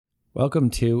Welcome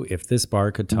to If This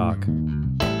Bar Could Talk,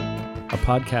 a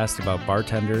podcast about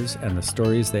bartenders and the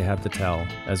stories they have to tell,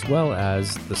 as well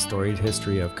as the storied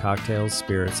history of cocktails,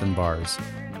 spirits, and bars.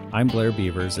 I'm Blair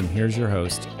Beavers, and here's your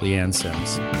host, Leanne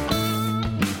Sims.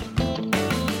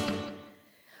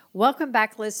 Welcome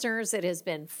back, listeners. It has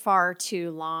been far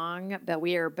too long, but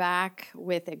we are back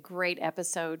with a great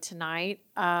episode tonight.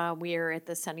 We are at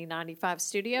the Sunny 95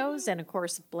 studios, and of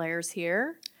course, Blair's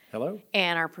here. Hello.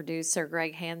 And our producer,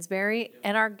 Greg Hansberry.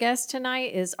 And our guest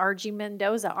tonight is Argy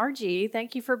Mendoza. Argy,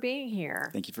 thank you for being here.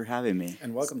 Thank you for having me.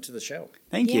 And welcome to the show.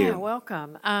 Thank you. Yeah,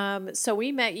 welcome. So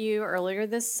we met you earlier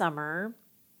this summer,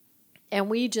 and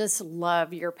we just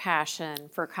love your passion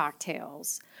for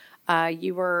cocktails.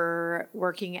 You were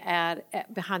working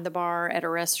at behind the bar at a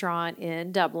restaurant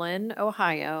in Dublin,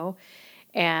 Ohio,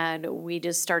 and we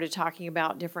just started talking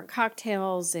about different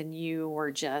cocktails, and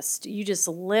you just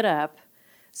lit up.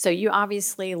 So you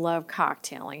obviously love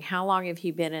cocktailing. How long have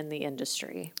you been in the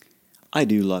industry? I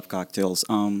do love cocktails.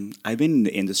 I've been in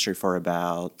the industry for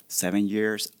about 7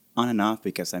 years, on and off,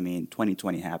 because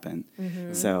 2020 happened.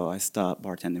 Mm-hmm. So I stopped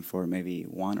bartending for maybe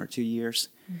 1 or 2 years.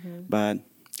 Mm-hmm. But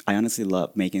I honestly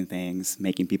love making things,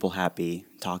 making people happy,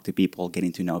 talk to people,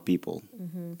 getting to know people.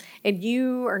 Mm-hmm. And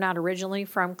you are not originally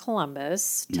from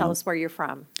Columbus. Tell us where you're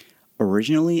from.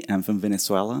 Originally, I'm from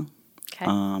Venezuela. Okay.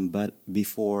 But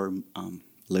before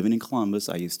living in Columbus,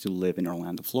 I used to live in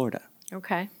Orlando, Florida.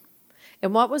 Okay.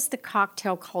 And what was the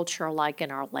cocktail culture like in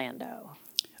Orlando?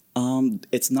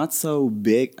 It's not so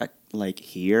big like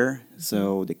here. Mm-hmm.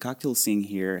 So the cocktail scene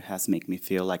here has made me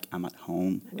feel like I'm at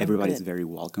home. Oh, everybody's good. Very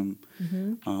welcome.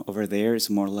 Mm-hmm. Over there, it's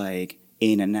more like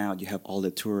in and out. You have all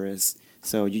the tourists.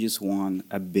 So you just want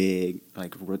a big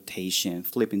rotation,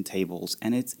 flipping tables,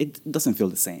 and it doesn't feel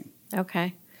the same.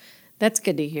 Okay. That's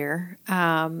good to hear.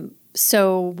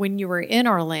 So when you were in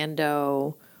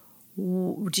Orlando,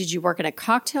 did you work at a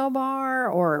cocktail bar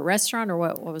or a restaurant, or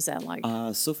what was that like?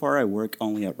 So far, I work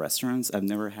only at restaurants. I've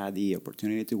never had the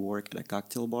opportunity to work at a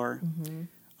cocktail bar.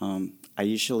 Mm-hmm. I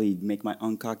usually make my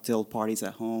own cocktail parties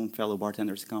at home. Fellow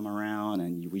bartenders come around,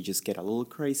 and we just get a little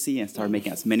crazy and start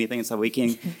making as many things as we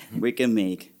can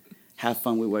make. Have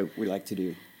fun with what we like to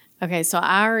do. Okay, so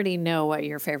I already know what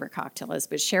your favorite cocktail is,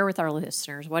 but share with our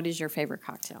listeners, what is your favorite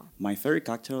cocktail? My favorite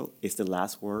cocktail is the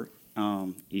last word.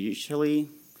 Usually,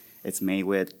 it's made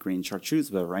with green chartreuse,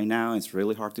 but right now it's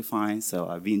really hard to find, so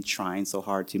I've been trying so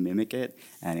hard to mimic it,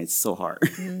 and it's so hard.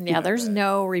 Yeah, there's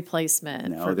no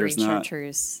replacement for green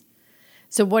chartreuse.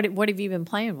 So what have you been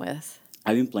playing with?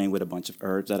 I've been playing with a bunch of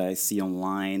herbs that I see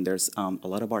online. There's a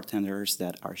lot of bartenders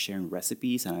that are sharing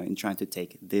recipes, and I've been trying to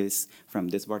take this from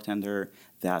this bartender,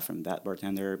 that from that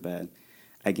bartender. But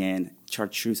again,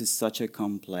 chartreuse is such a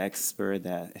complex spirit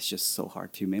that it's just so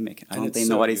hard to mimic. I don't think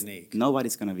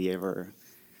nobody's going to be ever.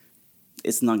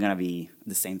 It's not going to be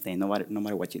the same thing, no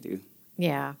matter what you do.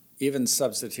 Yeah. Even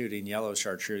substituting yellow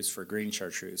chartreuse for green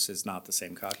chartreuse is not the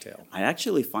same cocktail. I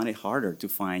actually find it harder to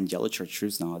find yellow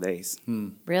chartreuse nowadays.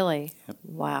 Really? Yep.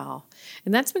 Wow.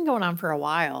 And that's been going on for a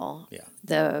while. Yeah.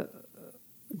 The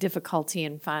difficulty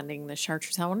in finding the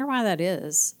chartreuse. I wonder why that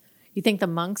is. You think the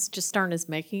monks just aren't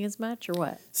making as much, or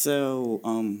what? So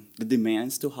the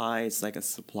demand's too high. It's like a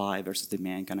supply versus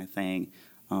demand kind of thing.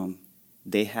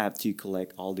 They have to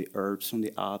collect all the herbs from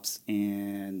the Alps,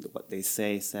 and what they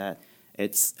say is that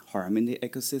it's harming the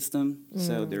ecosystem,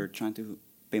 so they're trying to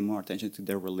pay more attention to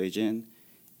their religion.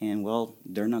 And,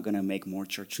 they're not going to make more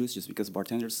chartreuse just because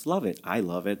bartenders love it. I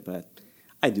love it, but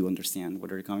I do understand where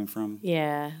they're coming from.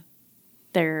 Yeah.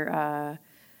 They're,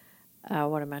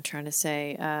 what am I trying to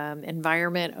say?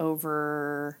 Environment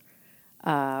over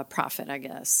profit, I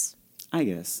guess.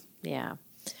 Yeah.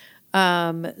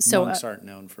 So monks aren't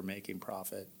known for making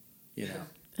profit,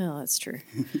 Oh, that's true.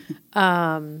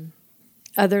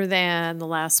 Other than the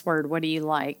last word, what do you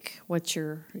like? What's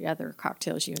your other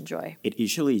cocktails you enjoy? It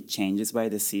usually changes by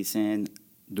the season.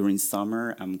 During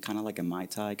summer, I'm kind of like a Mai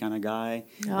Tai kind of guy.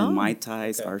 Oh. And Mai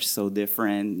Tais are so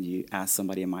different. You ask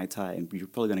somebody a Mai Tai, and you're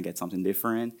probably going to get something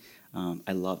different.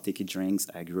 I love tiki drinks.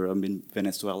 I grew up in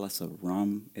Venezuela, so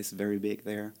rum is very big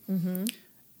there. Mm-hmm.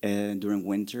 And during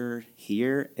winter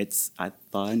here, I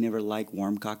thought I never liked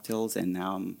warm cocktails, and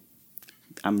now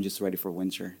I'm just ready for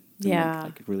winter. Yeah.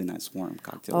 Like really nice warm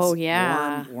cocktails. Oh,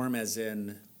 yeah. Warm as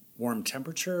in warm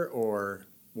temperature, or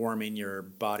warming your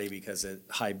body because of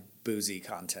high boozy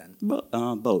content?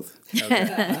 Both.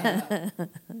 Okay.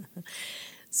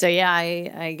 So, yeah,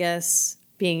 I guess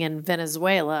being in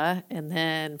Venezuela and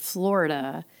then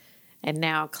Florida and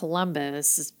now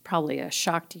Columbus is probably a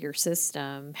shock to your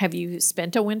system. Have you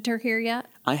spent a winter here yet?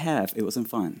 I have. It wasn't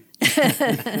fun.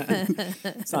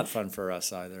 It's not fun for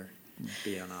us either,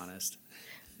 being honest.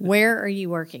 Where are you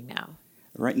working now?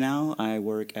 Right now, I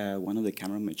work at one of the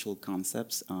Cameron Mitchell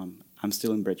concepts. I'm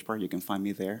still in Bridgeport. You can find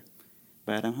me there.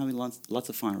 But I'm having lots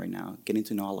of fun right now, getting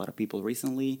to know a lot of people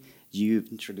recently. You've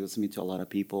introduced me to a lot of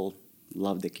people.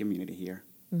 Love the community here.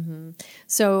 Mm-hmm.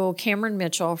 So Cameron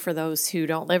Mitchell, for those who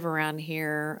don't live around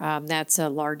here, that's a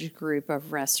large group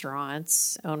of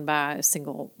restaurants owned by a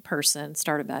single person,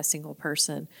 started by a single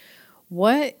person.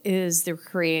 What is the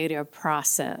creative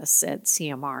process at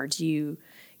CMR? Do you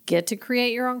get to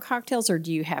create your own cocktails, or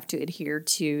do you have to adhere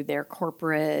to their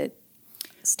corporate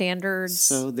standards?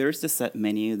 So there's the set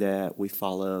menu that we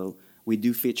follow. We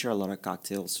do feature a lot of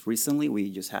cocktails. Recently,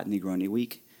 we just had Negroni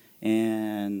Week,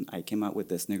 and I came out with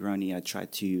this Negroni. I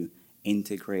tried to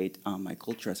integrate my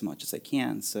culture as much as I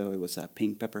can. So it was a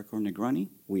pink peppercorn Negroni.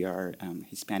 We are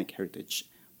Hispanic Heritage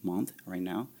Month right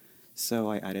now.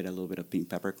 So I added a little bit of pink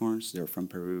peppercorns. They're from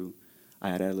Peru. I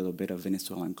added a little bit of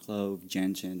Venezuelan clove,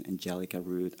 gentian, angelica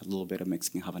root, a little bit of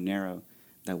Mexican habanero.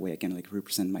 That way I can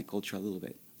represent my culture a little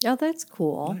bit. Oh, that's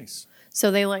cool. Nice.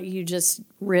 So they let you just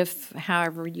riff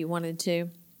however you wanted to?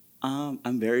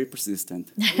 I'm very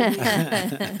persistent.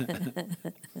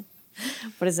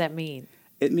 What does that mean?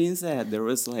 It means that there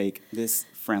was this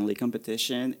friendly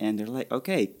competition, and they're like,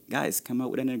 okay, guys, come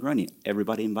out with a Negroni.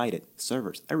 Everybody invited,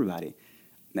 servers, everybody.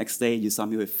 Next day, you saw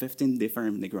me with 15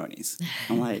 different Negronis.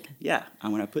 I'm like, yeah,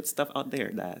 I'm going to put stuff out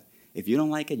there that if you don't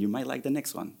like it, you might like the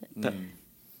next one.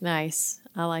 Nice.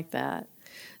 I like that.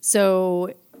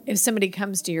 So if somebody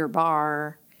comes to your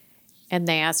bar and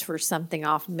they ask for something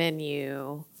off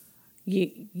menu,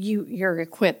 you're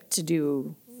equipped to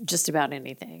do just about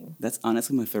anything. That's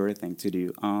honestly my favorite thing to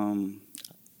do.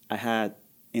 I had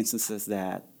instances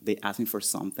that they asked me for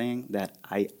something that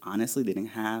I honestly didn't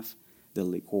have the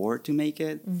liqueur to make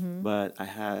it, but I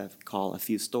have called a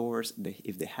few stores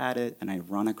if they had it, and I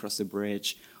run across the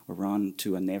bridge or run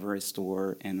to a neighborhood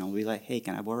store, and I'll be like, hey,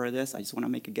 can I borrow this? I just want to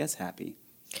make a guest happy.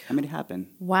 I made it happen.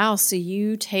 Wow, so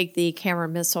you take the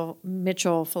Cameron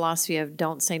Mitchell philosophy of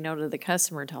don't say no to the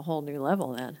customer to a whole new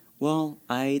level then. Well,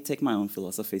 I take my own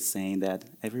philosophy saying that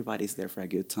everybody's there for a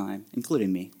good time,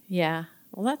 including me. Yeah,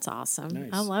 well, that's awesome. Nice.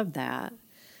 I love that.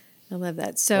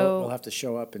 So we'll have to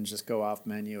show up and just go off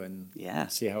menu and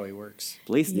see how he works.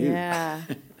 Please do. Yeah.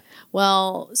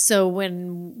 Well, so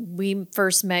when we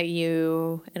first met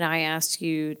you and I asked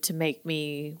you to make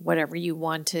me whatever you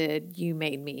wanted, you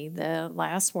made me the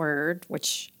last word,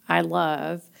 which I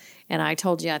love. And I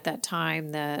told you at that time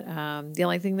that the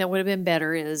only thing that would have been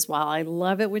better is while I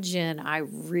love it with gin, I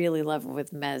really love it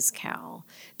with mezcal.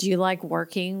 Do you like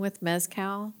working with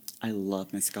mezcal? I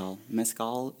love mezcal.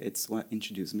 Mezcal, it's what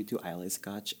introduced me to Islay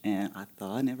Scotch, and I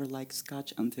thought I never liked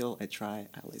Scotch until I tried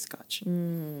Islay Scotch.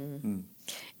 And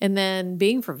then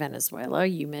being from Venezuela,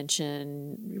 you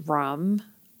mentioned rum.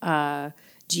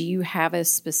 Do you have a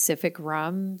specific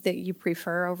rum that you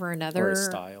prefer over another? Or a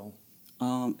style?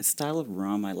 A style of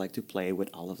rum, I like to play with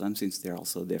all of them since they're all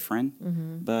so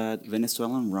different. But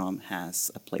Venezuelan rum has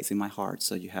a place in my heart.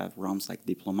 So you have rums like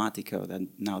Diplomatico that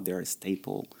now they're a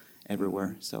staple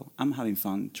everywhere. So I'm having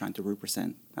fun trying to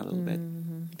represent a little bit.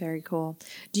 Very cool.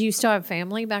 Do you still have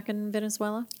family back in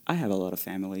Venezuela? I have a lot of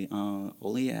family.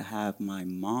 Only I have my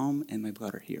mom and my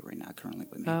brother here right now currently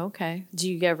with me. Oh, okay.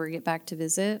 Do you ever get back to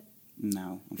visit?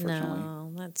 No, unfortunately.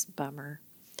 No, that's a bummer.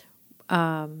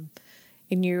 And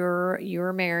you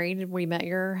were married. We met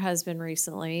your husband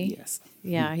recently. Yes.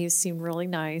 Yeah, he seemed really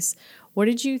nice. What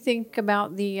did you think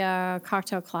about the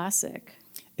Cocktail Classic?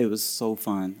 It was so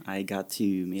fun. I got to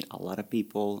meet a lot of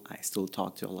people. I still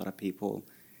talk to a lot of people.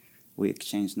 We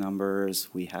exchange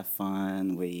numbers. We have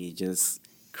fun. We just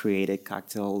created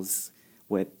cocktails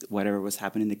with whatever was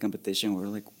happening in the competition. We were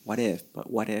like, what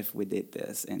if we did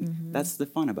this? And that's the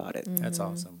fun about it. That's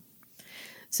awesome.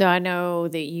 So I know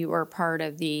that you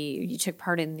took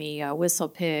part in the Whistle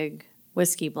Pig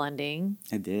whiskey blending.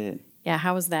 I did. Yeah,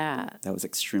 how was that? That was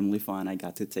extremely fun. I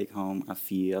got to take home a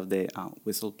few of the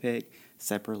Whistle Pig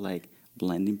separate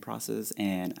blending process,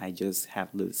 and I just have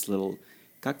these little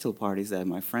cocktail parties that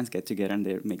my friends get together and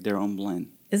they make their own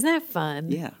blend. Isn't that fun?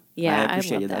 Yeah. Yeah, I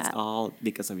appreciate love it. that. That's all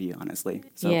because of you, honestly.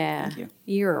 So yeah, thank you.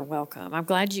 You're welcome. I'm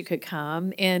glad you could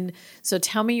come. And so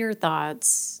tell me your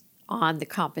thoughts on the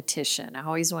competition. I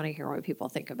always want to hear what people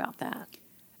think about that.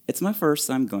 It's my first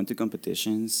time going to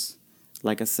competitions.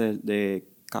 Like I said, the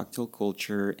cocktail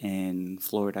culture in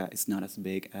Florida is not as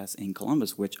big as in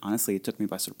Columbus, which honestly it took me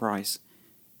by surprise.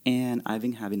 And I've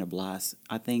been having a blast.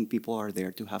 I think people are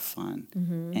there to have fun.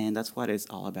 And that's what it's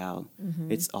all about.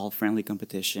 It's all friendly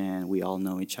competition. We all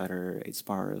know each other. It's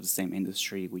part of the same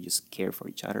industry. We just care for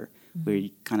each other.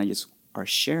 We kind of just are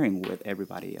sharing with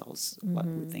everybody else what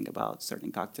we think about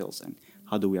certain cocktails and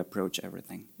how do we approach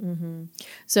everything.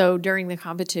 So during the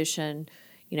competition,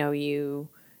 you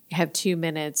have 2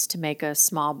 minutes to make a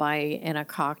small bite in a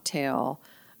cocktail.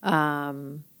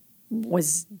 Do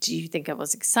you think it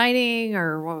was exciting,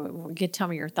 or tell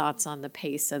me your thoughts on the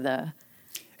pace of the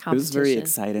competition? It was very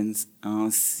exciting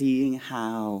seeing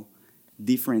how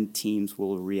different teams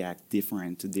will react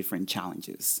different to different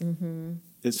challenges.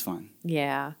 It's fun.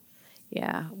 Yeah.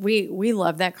 We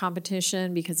love that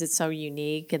competition because it's so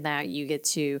unique and that you get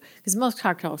to, because most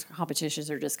cocktail competitions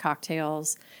are just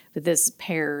cocktails, but this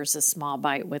pairs a small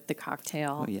bite with the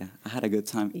cocktail. Oh, yeah. I had a good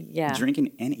time Yeah.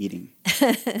 drinking and eating.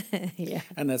 Yeah.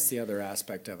 And that's the other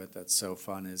aspect of it that's so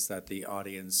fun, is that the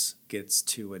audience gets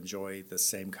to enjoy the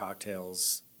same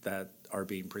cocktails that are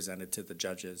being presented to the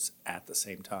judges at the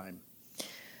same time.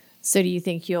 So do you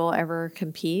think you'll ever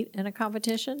compete in a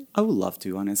competition? I would love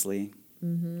to, honestly.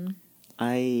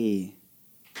 I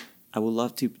would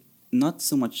love to, not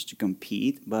so much to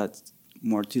compete, but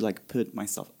more to like put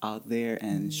myself out there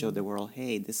and show the world,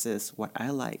 hey, this is what I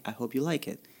like. I hope you like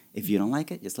it. If you don't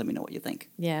like it, just let me know what you think.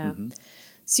 Yeah.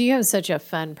 So you have such a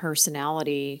fun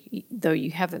personality, though you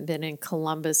haven't been in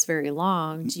Columbus very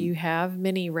long. Do you have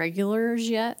many regulars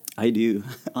yet? I do.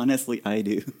 Honestly, I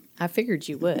do. I figured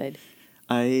you would.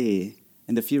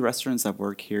 In the few restaurants I've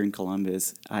worked here in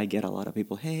Columbus, I get a lot of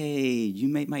people, hey, you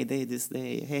made my day this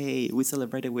day. Hey, we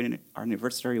celebrated our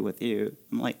anniversary with you.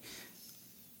 I'm like,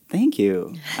 thank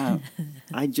you.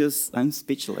 I'm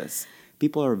speechless.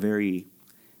 People are very,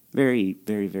 very,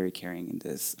 very, very caring in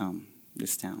this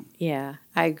town. Yeah,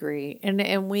 I agree.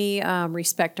 And we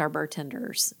respect our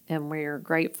bartenders, and we're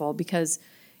grateful because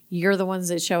you're the ones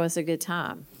that show us a good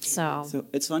time. So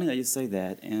it's funny that you say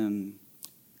that. And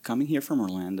coming here from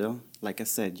Orlando, like I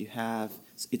said,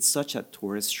 it's such a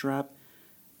tourist trap.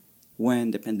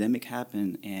 When the pandemic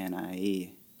happened and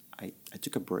I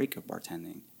took a break of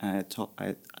bartending, I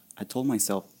told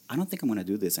myself, I don't think I'm going to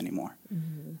do this anymore.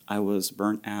 I was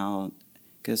burnt out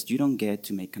because you don't get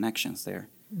to make connections there.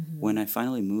 When I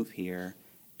finally moved here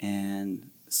and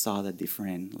saw the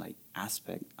different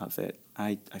aspect of it,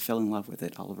 I fell in love with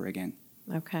it all over again.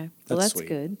 Okay. Well, that's sweet.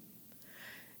 good.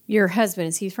 Your husband,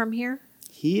 is he from here?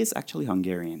 He is actually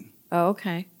Hungarian. Oh,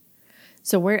 okay.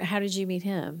 So how did you meet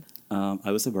him?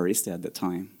 I was a barista at the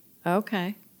time.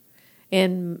 Okay.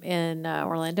 In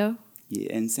Orlando?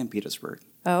 Yeah, in St. Petersburg.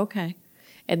 Oh, okay.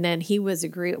 And then he was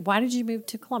why did you move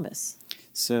to Columbus?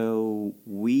 So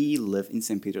we live in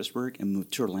St. Petersburg and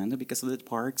moved to Orlando because of the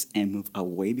parks and moved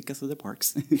away because of the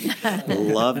parks.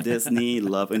 Love Disney,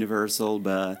 love Universal,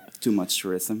 but too much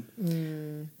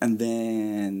tourism. And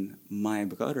then my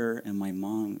brother and my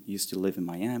mom used to live in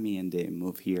Miami and they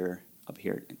moved up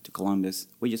here to Columbus.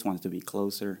 We just wanted to be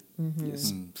closer,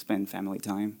 just spend family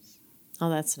time. Oh,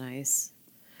 that's nice.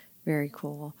 Very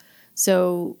cool.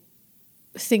 So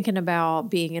thinking about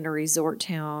being in a resort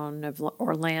town of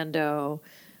Orlando,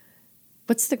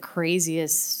 what's the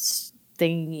craziest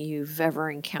thing you've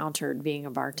ever encountered being a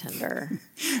bartender?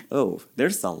 Oh,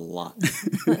 there's a lot.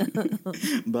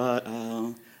 But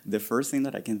the first thing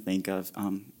that I can think of,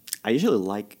 I usually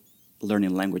like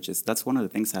learning languages. That's one of the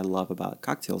things I love about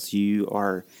cocktails. You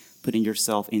are putting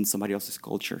yourself in somebody else's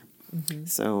culture.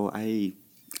 So I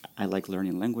like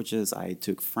learning languages. I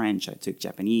took French, I took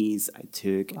Japanese, I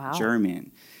took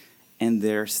German. And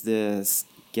there's this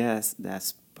guest that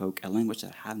spoke a language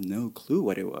that I had no clue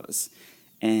what it was.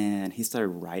 And he started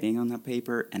writing on that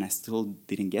paper, and I still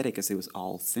didn't get it because it was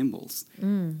all symbols.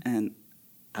 And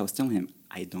I was telling him,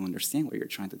 I don't understand what you're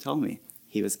trying to tell me.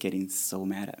 He was getting so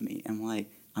mad at me. I'm like,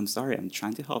 I'm sorry, I'm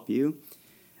trying to help you.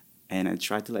 And I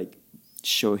tried to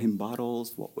show him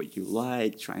bottles, what would you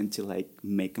like, trying to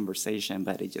make conversation,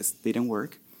 but it just didn't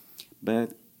work.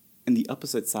 But in the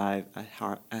opposite side, I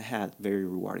had very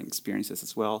rewarding experiences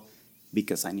as well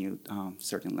because I knew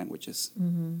certain languages.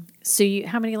 So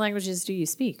how many languages do you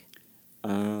speak?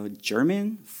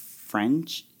 German,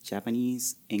 French,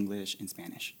 Japanese, English, and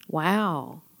Spanish.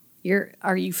 Wow.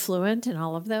 Are you fluent in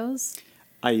all of those?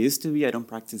 I used to be. I don't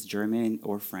practice German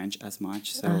or French as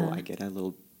much, so I get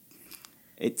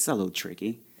it's a little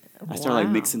tricky. I start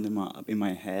mixing them up in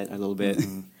my head a little bit.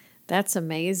 That's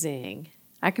amazing.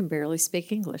 I can barely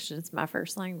speak English, and it's my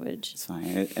first language. It's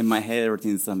fine. In my head,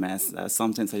 everything's a mess.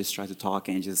 Sometimes I just try to talk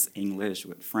in just English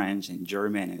with French and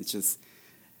German, and it's just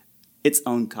its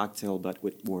own cocktail, but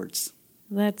with words.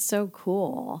 That's so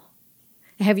cool.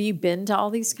 Have you been to all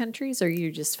these countries, or are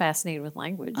you just fascinated with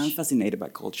language? I'm fascinated by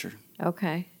culture.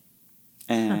 Okay.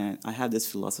 And I have this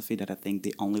philosophy that I think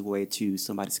the only way to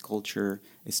somebody's culture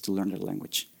is to learn their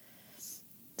language.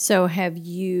 So have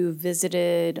you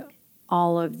visited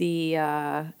all of the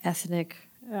ethnic,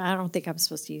 I don't think I'm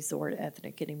supposed to use the word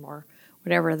ethnic anymore.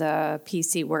 whatever the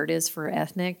PC word is for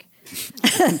ethnic.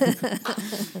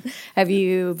 Have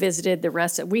you visited the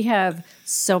rest? We have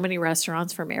so many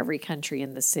restaurants from every country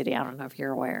in the city. I don't know if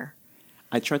you're aware.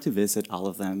 I try to visit all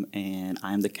of them, and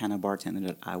I'm the kind of bartender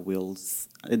that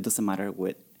it doesn't matter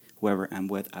with whoever I'm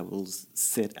with, I will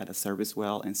sit at a service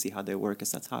well and see how they work,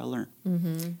 because that's how I learn.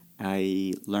 Mm-hmm.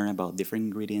 I learn about different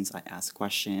ingredients, I ask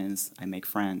questions, I make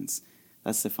friends.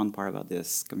 That's the fun part about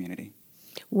this community.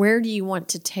 Where do you want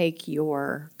to take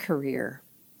your career?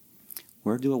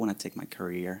 Where do I want to take my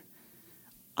career?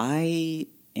 I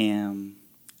am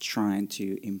trying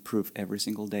to improve every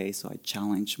single day, so I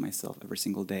challenge myself every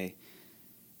single day.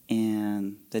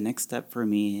 And the next step for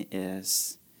me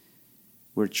is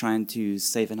we're trying to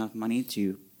save enough money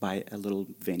to buy a little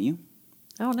venue.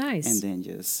 Oh, nice. And then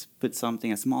just put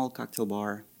a small cocktail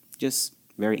bar, just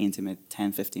very intimate,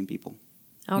 10, 15 people.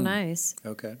 Oh, nice.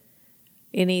 Okay.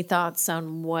 Any thoughts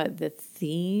on what the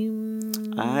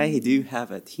theme? I do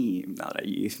have a theme now that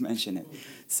you mention it.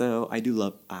 So I do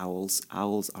love owls.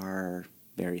 Owls are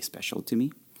very special to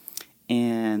me.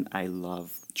 And I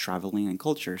love traveling and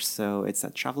culture. So it's a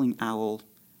traveling owl.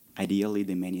 Ideally,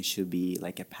 the menu should be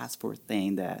like a passport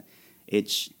thing that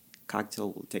each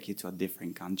cocktail will take you to a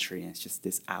different country. And it's just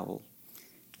this owl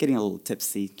getting a little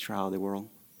tipsy, travel the world.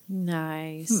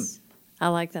 Nice. I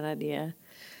like that idea.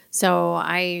 So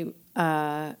I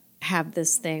have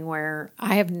this thing where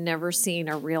I have never seen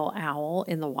a real owl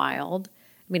in the wild.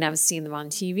 I mean, I've seen them on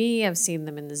TV. I've seen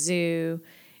them in the zoo.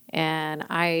 And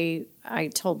I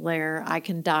told Lair I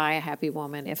can die a happy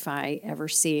woman if I ever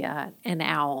see an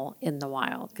owl in the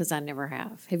wild, because I never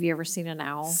have. Have you ever seen an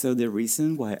owl? So the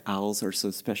reason why owls are so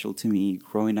special to me,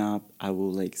 growing up, I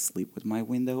will sleep with my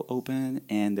window open,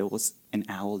 and there was an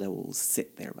owl that will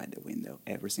sit there by the window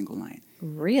every single night.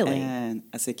 Really? And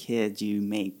as a kid, you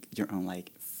make your own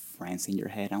friends in your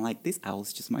head. I'm like, this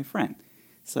owl's just my friend.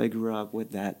 So I grew up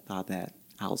with that thought that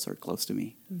owls are close to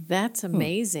me. That's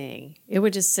amazing. It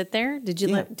would just sit there? Did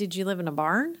you live in a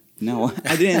barn? No,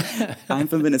 I didn't. I'm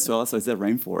from Venezuela, so it's a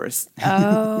rainforest.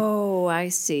 Oh, I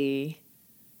see.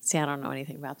 See, I don't know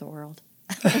anything about the world.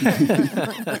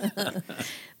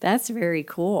 That's very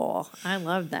cool. I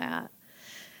love that.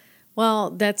 Well,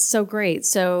 that's so great.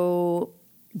 So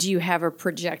do you have a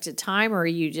projected time, or are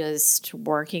you just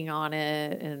working on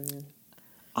it? And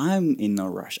I'm in no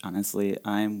rush, honestly.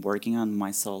 I'm working on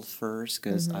myself first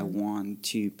because I want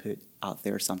to put out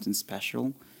there something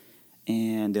special.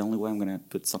 And the only way I'm going to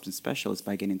put something special is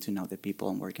by getting to know the people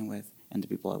I'm working with and the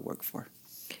people I work for.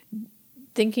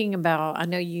 Thinking about, I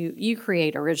know you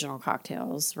create original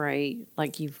cocktails, right?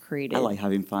 Like you've created. I like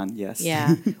having fun, yes.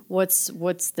 Yeah. What's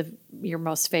your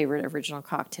most favorite original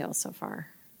cocktail so far?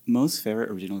 Most favorite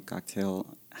original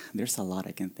cocktail, there's a lot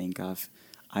I can think of.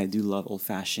 I do love old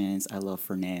fashions. I love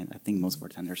Fernet. I think most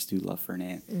bartenders do love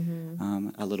Fernet. Mm-hmm.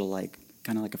 A little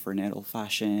kind of like a Fernet old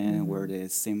fashioned, where it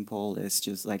is simple. It's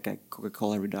just like a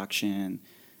Coca-Cola reduction.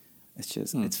 It's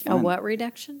just it's fun. A what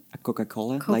reduction? A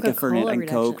Coca-Cola, like a Fernet and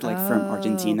Coke, from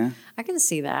Argentina. I can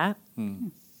see that.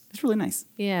 It's really nice.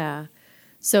 Yeah.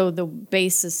 So the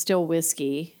base is still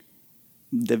whiskey.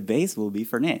 The base will be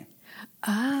Fernet.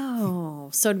 Oh,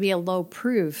 so it'd be a low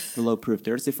proof. The low proof.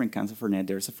 There's different kinds of Fernet.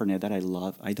 There's a Fernet that I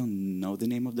love. I don't know the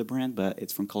name of the brand, but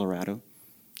it's from Colorado.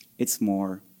 It's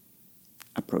more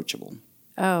approachable.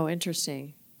 Oh,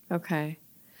 interesting. Okay.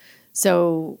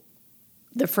 So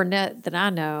the Fernet that I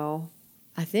know,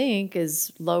 I think,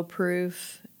 is low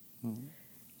proof.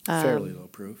 Fairly low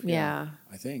proof. Yeah.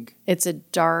 I think. It's a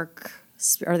dark,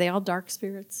 are they all dark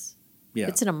spirits? Yeah.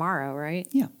 It's an Amaro, right?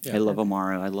 Yeah. I love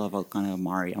Amaro. I love all kind of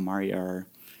Amari. Amari are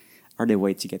the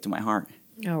way to get to my heart.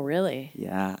 Oh, really?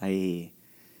 Yeah.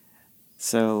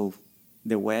 So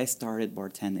the way I started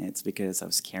bartending, it's because I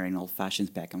was carrying old fashions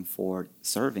back and forth,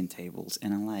 serving tables.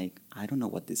 And I'm like, I don't know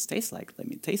what this tastes like. Let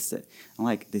me taste it. I'm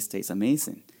like, this tastes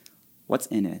amazing. What's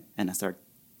in it? And I start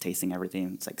tasting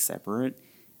everything. It's separate.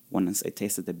 Once I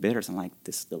tasted the bitters, I'm like,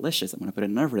 this is delicious. I'm going to put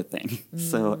it in everything.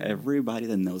 So everybody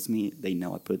that knows me, they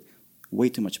know I put way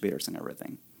too much bitters in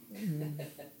everything.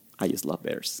 I just love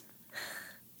bitters.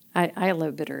 I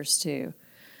love bitters too.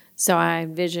 So I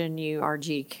envision you,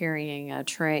 RG, carrying a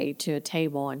tray to a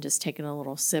table and just taking a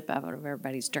little sip out of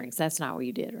everybody's drinks. That's not what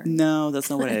you did, right? No, that's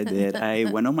not what I did. I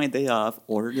went on my day off,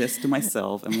 ordered this to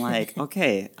myself. I'm like,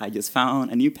 okay, I just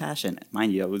found a new passion.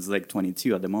 Mind you, I was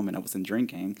 22 at the moment. I wasn't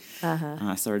drinking.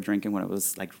 I started drinking when I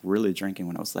was really drinking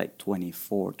when I was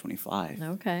 24, 25.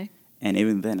 Okay. And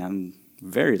even then, I'm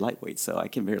very lightweight, so I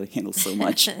can barely handle so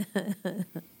much.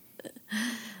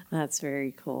 That's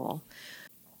very cool.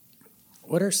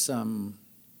 What are some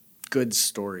good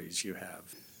stories you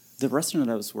have? The restaurant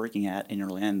that I was working at in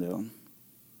Orlando,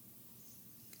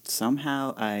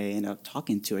 somehow I ended up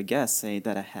talking to a guest saying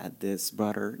that I had this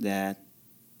brother that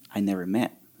I never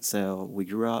met. So we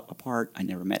grew up apart. I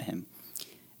never met him.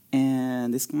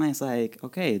 And this client's like,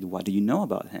 okay, what do you know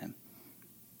about him?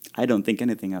 I don't think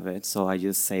anything of it. So I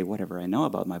just say whatever I know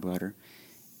about my brother.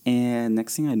 And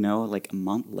next thing I know, like a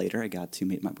month later, I got to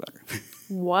meet my brother.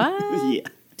 What? Yeah.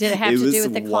 Did it have to do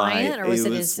with the client, or was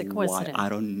it just a coincidence? I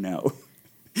don't know.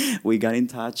 We got in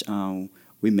touch.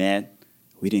 We met.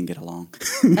 We didn't get along.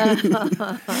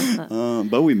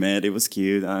 But we met. It was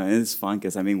cute. It's fun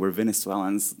because, we're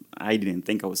Venezuelans. I didn't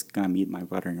think I was going to meet my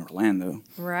brother in Orlando.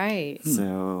 Right.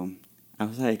 So I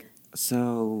was like,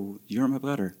 so you're my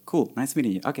brother. Cool. Nice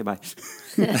meeting you. Okay, bye.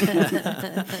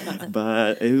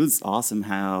 But it was awesome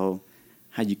how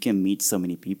you can meet so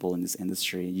many people in this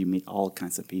industry. You meet all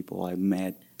kinds of people. I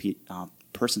met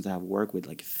persons that I've worked with,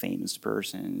 like famous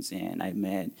persons, and I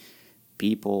met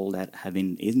people that have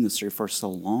been in the industry for so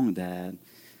long that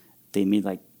they meet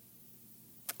like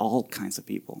all kinds of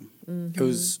people. Mm-hmm.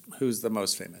 Who's the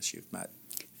most famous you've met?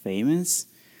 Famous?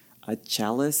 A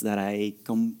cellist that I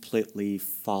completely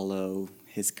follow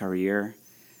his career.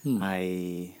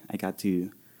 I got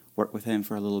to work with him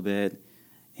for a little bit,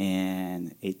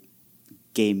 and it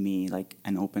gave me like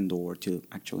an open door to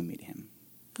actually meet him.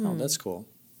 Oh, that's cool.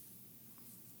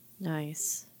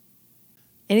 Nice.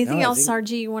 Anything else,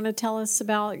 Argy, you want to tell us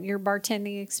about your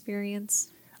bartending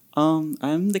experience?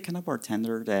 I'm the kind of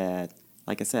bartender that,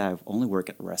 like I said, I've only worked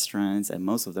at restaurants, and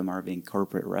most of them are being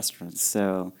corporate restaurants.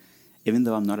 So even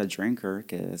though I'm not a drinker,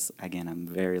 because, again, I'm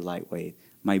very lightweight,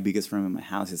 my biggest room in my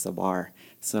house is a bar.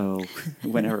 So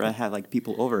whenever I have, like,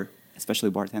 people over,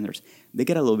 especially bartenders, they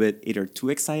get a little bit either too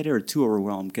excited or too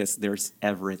overwhelmed because there's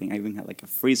everything. I even have, like, a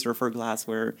freezer for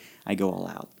glassware. I go all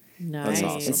out. Nice. That's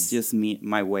awesome. It's just me,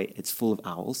 my way. It's full of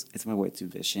owls. It's my way to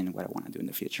vision what I want to do in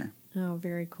the future. Oh,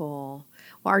 very cool.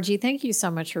 Well, Argy, thank you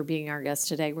so much for being our guest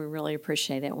today. We really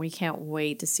appreciate it. We can't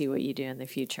wait to see what you do in the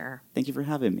future. Thank you for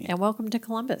having me. And welcome to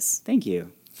Columbus. Thank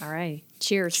you. All right.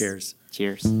 Cheers. Cheers.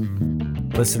 Cheers.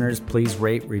 Listeners, please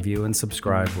rate, review, and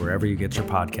subscribe wherever you get your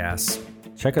podcasts.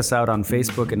 Check us out on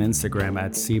Facebook and Instagram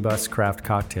at Seabus Craft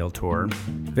Cocktail Tour.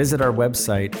 Visit our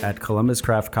website at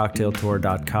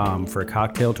columbuscraftcocktailtour.com for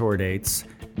cocktail tour dates,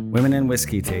 women and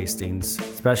whiskey tastings,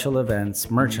 special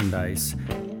events, merchandise,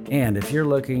 and if you're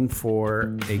looking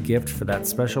for a gift for that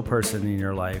special person in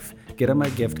your life, get them a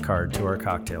gift card to our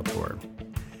cocktail tour.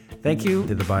 Thank you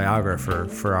to the biographer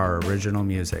for our original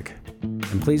music.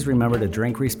 And please remember to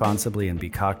drink responsibly and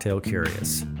be cocktail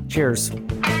curious. Cheers.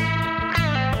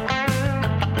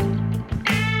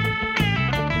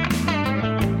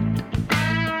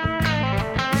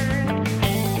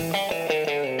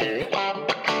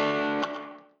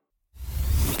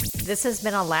 This has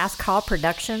been a Last Call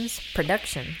Productions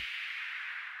production.